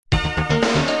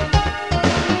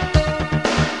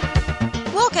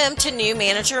Welcome to New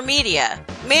Manager Media,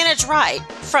 Manage Right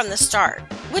from the Start,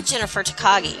 with Jennifer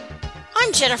Takagi.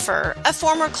 I'm Jennifer, a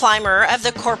former climber of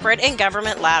the corporate and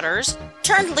government ladders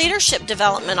turned leadership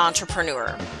development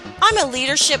entrepreneur. I'm a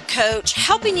leadership coach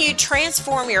helping you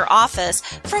transform your office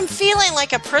from feeling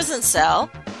like a prison cell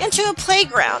into a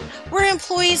playground where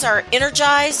employees are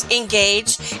energized,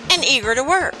 engaged, and eager to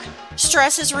work.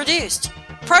 Stress is reduced.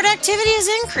 Productivity is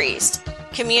increased.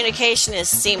 Communication is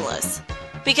seamless.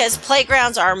 Because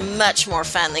playgrounds are much more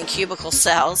fun than cubicle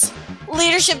cells.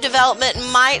 Leadership development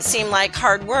might seem like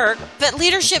hard work, but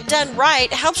leadership done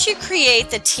right helps you create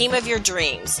the team of your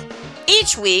dreams.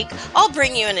 Each week, I'll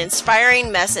bring you an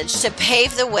inspiring message to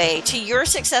pave the way to your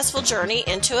successful journey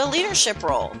into a leadership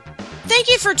role. Thank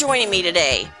you for joining me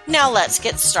today. Now let's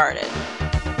get started.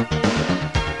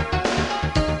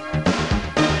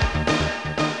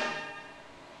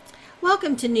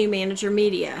 Welcome to New Manager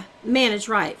Media, Manage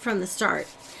Right from the Start.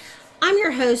 I'm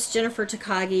your host, Jennifer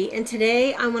Takagi, and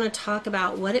today I want to talk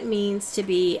about what it means to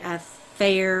be a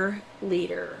fair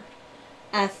leader.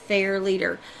 A fair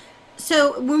leader.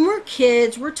 So when we're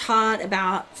kids, we're taught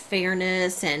about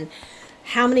fairness, and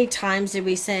how many times did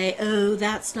we say, oh,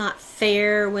 that's not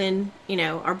fair when,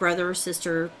 our brother or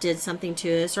sister did something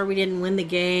to us, or we didn't win the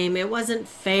game. It wasn't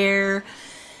fair.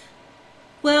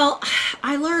 Well,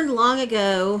 I learned long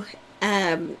ago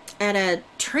at a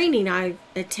training I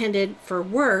attended for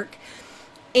work,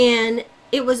 and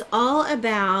it was all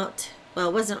about, well,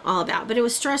 it wasn't all about, but it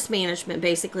was stress management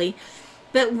basically.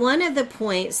 But one of the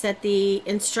points that the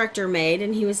instructor made,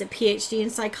 and he was a PhD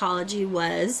in psychology,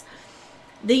 was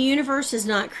the universe is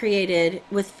not created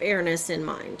with fairness in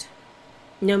mind.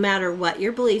 No matter what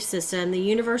your belief system, the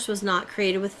universe was not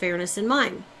created with fairness in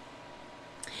mind.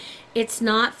 It's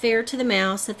not fair to the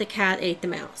mouse that the cat ate the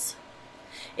mouse.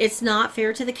 It's not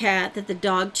fair to the cat that the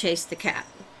dog chased the cat.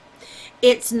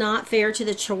 It's not fair to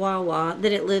the Chihuahua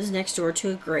that it lives next door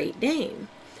to a Great Dane.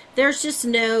 There's just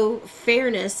no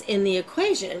fairness in the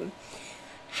equation.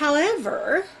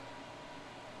 However,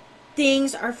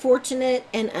 things are fortunate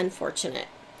and unfortunate.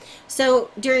 So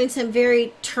during some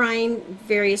very trying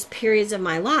various periods of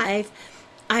my life,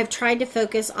 I've tried to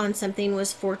focus on something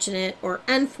was fortunate or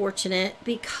unfortunate,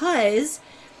 because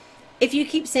if you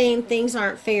keep saying things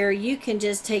aren't fair, you can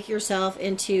just take yourself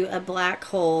into a black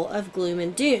hole of gloom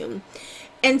and doom.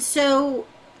 And so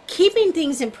keeping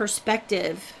things in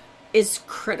perspective is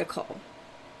critical.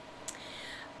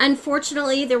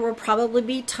 Unfortunately, there will probably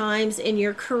be times in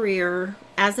your career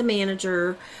as a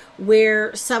manager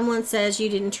where someone says you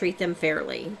didn't treat them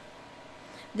fairly.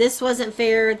 This wasn't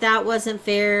fair, that wasn't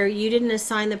fair, you didn't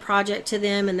assign the project to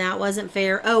them and that wasn't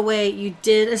fair. Oh wait, you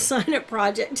did assign a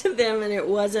project to them and it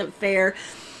wasn't fair.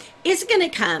 It's going to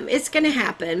come, it's going to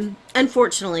happen.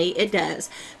 Unfortunately, it does.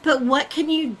 But what can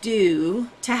you do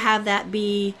to have that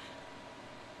be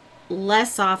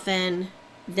less often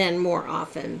than more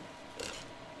often?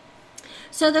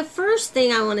 So the first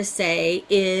thing I want to say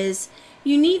is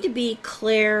you need to be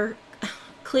clear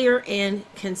and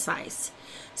concise.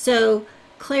 So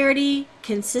clarity,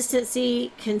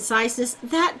 consistency, conciseness,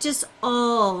 that just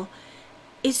all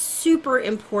is super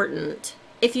important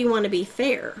if you want to be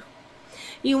fair.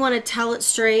 You want to tell it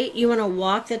straight. You want to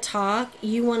walk the talk.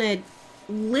 You want to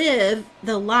live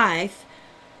the life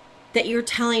that you're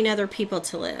telling other people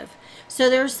to live. So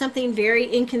there's something very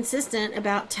inconsistent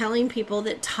about telling people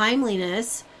that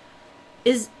timeliness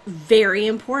is very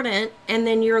important, and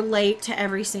then you're late to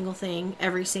every single thing,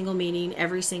 every single meeting,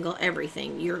 every single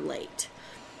everything. You're late.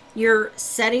 You're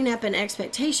setting up an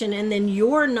expectation, and then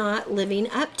you're not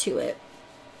living up to it.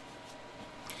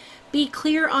 Be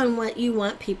clear on what you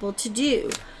want people to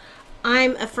do.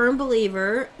 I'm a firm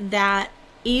believer that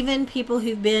even people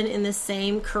who've been in the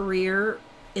same career,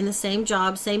 in the same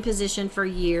job, same position for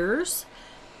years,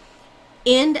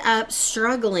 end up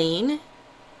struggling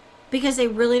because they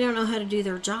really don't know how to do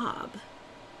their job.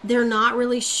 They're not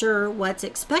really sure what's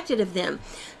expected of them.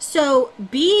 So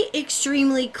be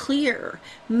extremely clear.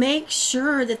 Make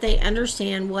sure that they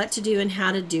understand what to do and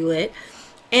how to do it.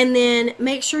 And then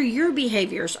make sure your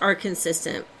behaviors are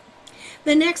consistent.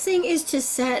 The next thing is to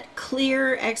set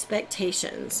clear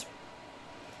expectations.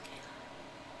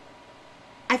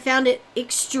 I found it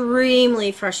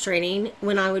extremely frustrating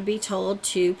when I would be told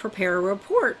to prepare a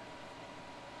report.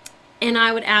 And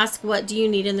I would ask, what do you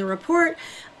need in the report?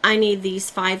 I need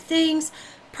these 5 things.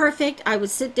 Perfect. I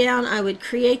would sit down, I would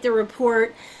create the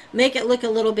report, make it look a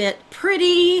little bit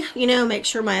pretty, make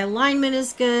sure my alignment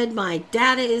is good, my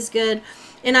data is good,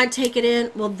 and I'd take it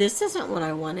in. Well, this isn't what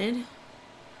I wanted.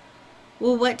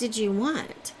 Well, what did you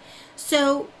want?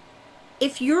 So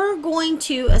if you're going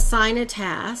to assign a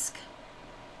task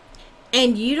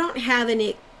and you don't have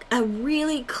a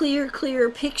really clear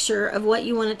picture of what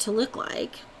you want it to look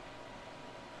like,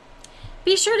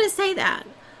 be sure to say that.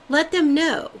 Let them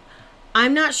know.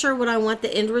 I'm not sure what I want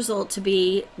the end result to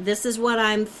be. This is what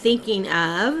I'm thinking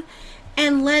of.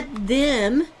 And let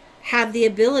them have the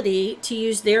ability to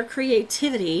use their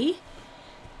creativity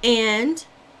and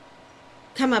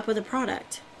come up with a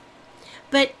product.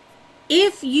 But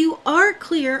if you are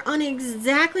clear on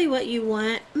exactly what you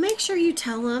want, make sure you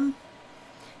tell them.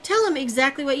 Tell them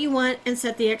exactly what you want and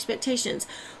set the expectations.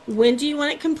 When do you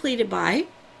want it completed by?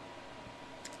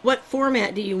 What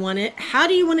format do you want it? How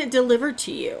do you want it delivered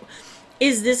to you?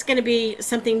 Is this going to be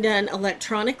something done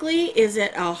electronically? Is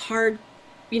it a hard,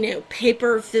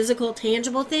 paper, physical,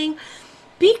 tangible thing?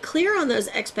 Be clear on those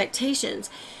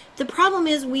expectations. The problem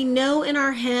is we know in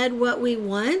our head what we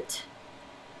want,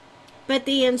 but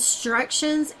the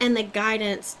instructions and the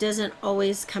guidance doesn't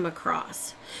always come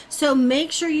across. So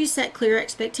make sure you set clear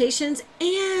expectations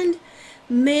and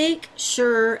make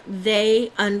sure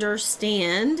they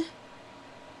understand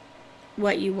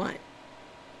what you want.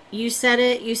 You said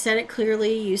it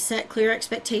clearly, you set clear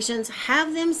expectations.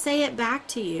 Have them say it back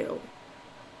to you.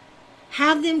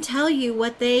 Have them tell you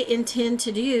what they intend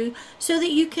to do so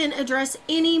that you can address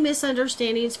any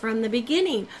misunderstandings from the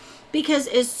beginning. Because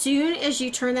as soon as you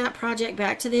turn that project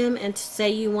back to them and say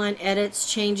you want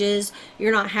edits, changes,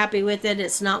 you're not happy with it,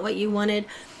 it's not what you wanted,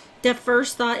 the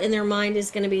first thought in their mind is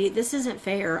going to be, this isn't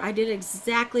fair. I did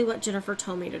exactly what Jennifer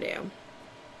told me to do.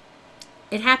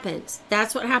 It happens.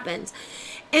 That's what happens.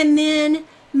 And then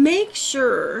make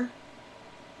sure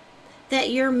that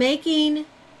you're making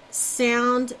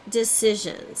sound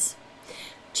decisions.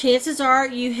 Chances are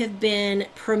you have been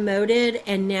promoted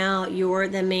and now you're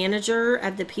the manager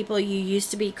of the people you used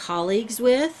to be colleagues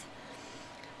with.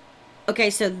 Okay,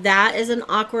 so that is an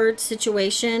awkward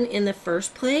situation in the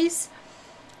first place.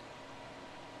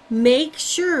 Make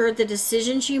sure the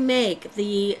decisions you make,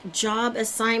 the job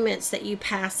assignments that you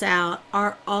pass out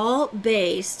are all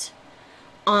based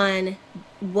on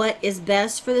what is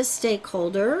best for the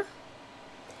stakeholder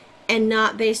and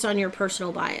not based on your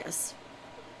personal bias.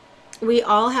 We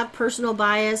all have personal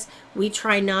bias. We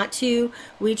try not to.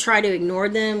 We try to ignore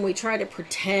them. We try to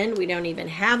pretend we don't even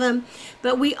have them.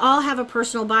 But we all have a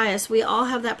personal bias. We all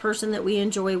have that person that we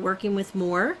enjoy working with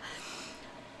more.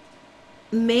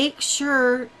 Make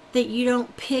sure that you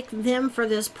don't pick them for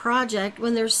this project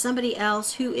when there's somebody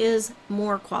else who is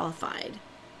more qualified,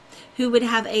 who would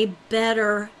have a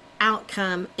better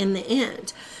outcome in the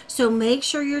end. So make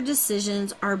sure your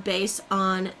decisions are based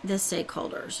on the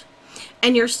stakeholders.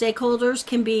 And your stakeholders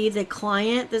can be the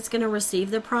client that's going to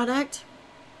receive the product.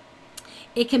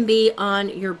 It can be on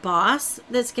your boss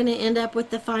that's going to end up with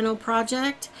the final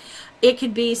project. It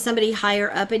could be somebody higher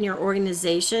up in your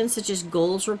organization, such as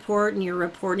goals report, and you're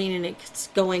reporting and it's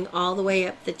going all the way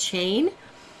up the chain.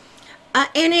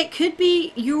 And it could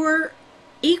be your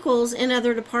equals in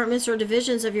other departments or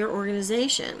divisions of your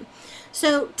organization.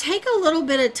 So take a little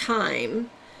bit of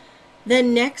time the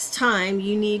next time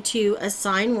you need to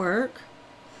assign work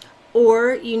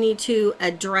or you need to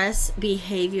address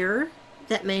behavior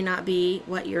that may not be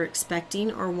what you're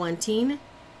expecting or wanting,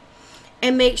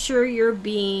 and make sure you're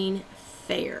being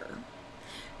fair.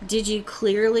 Did you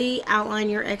clearly outline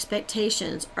your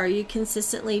expectations? Are you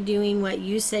consistently doing what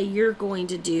you say you're going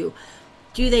to do?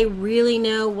 Do they really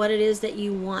know what it is that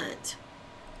you want?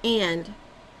 And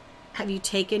have you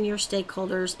taken your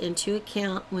stakeholders into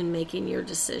account when making your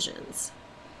decisions?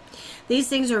 These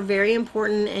things are very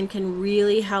important and can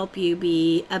really help you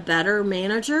be a better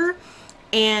manager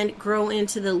and grow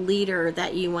into the leader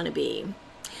that you want to be.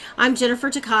 I'm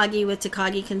Jennifer Takagi with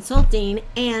Takagi Consulting,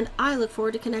 and I look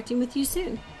forward to connecting with you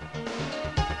soon.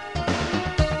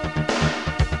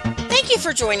 Thank you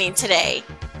for joining today.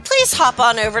 Please hop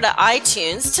on over to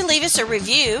iTunes to leave us a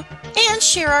review and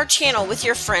share our channel with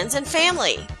your friends and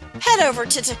family. Head over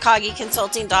to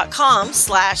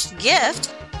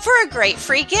TakagiConsulting.com/gift for a great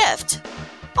free gift.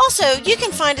 Also, you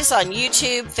can find us on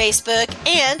YouTube, Facebook,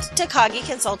 and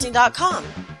TakagiConsulting.com.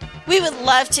 We would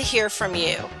love to hear from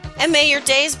you, and may your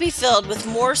days be filled with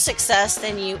more success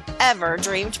than you ever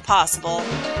dreamed possible.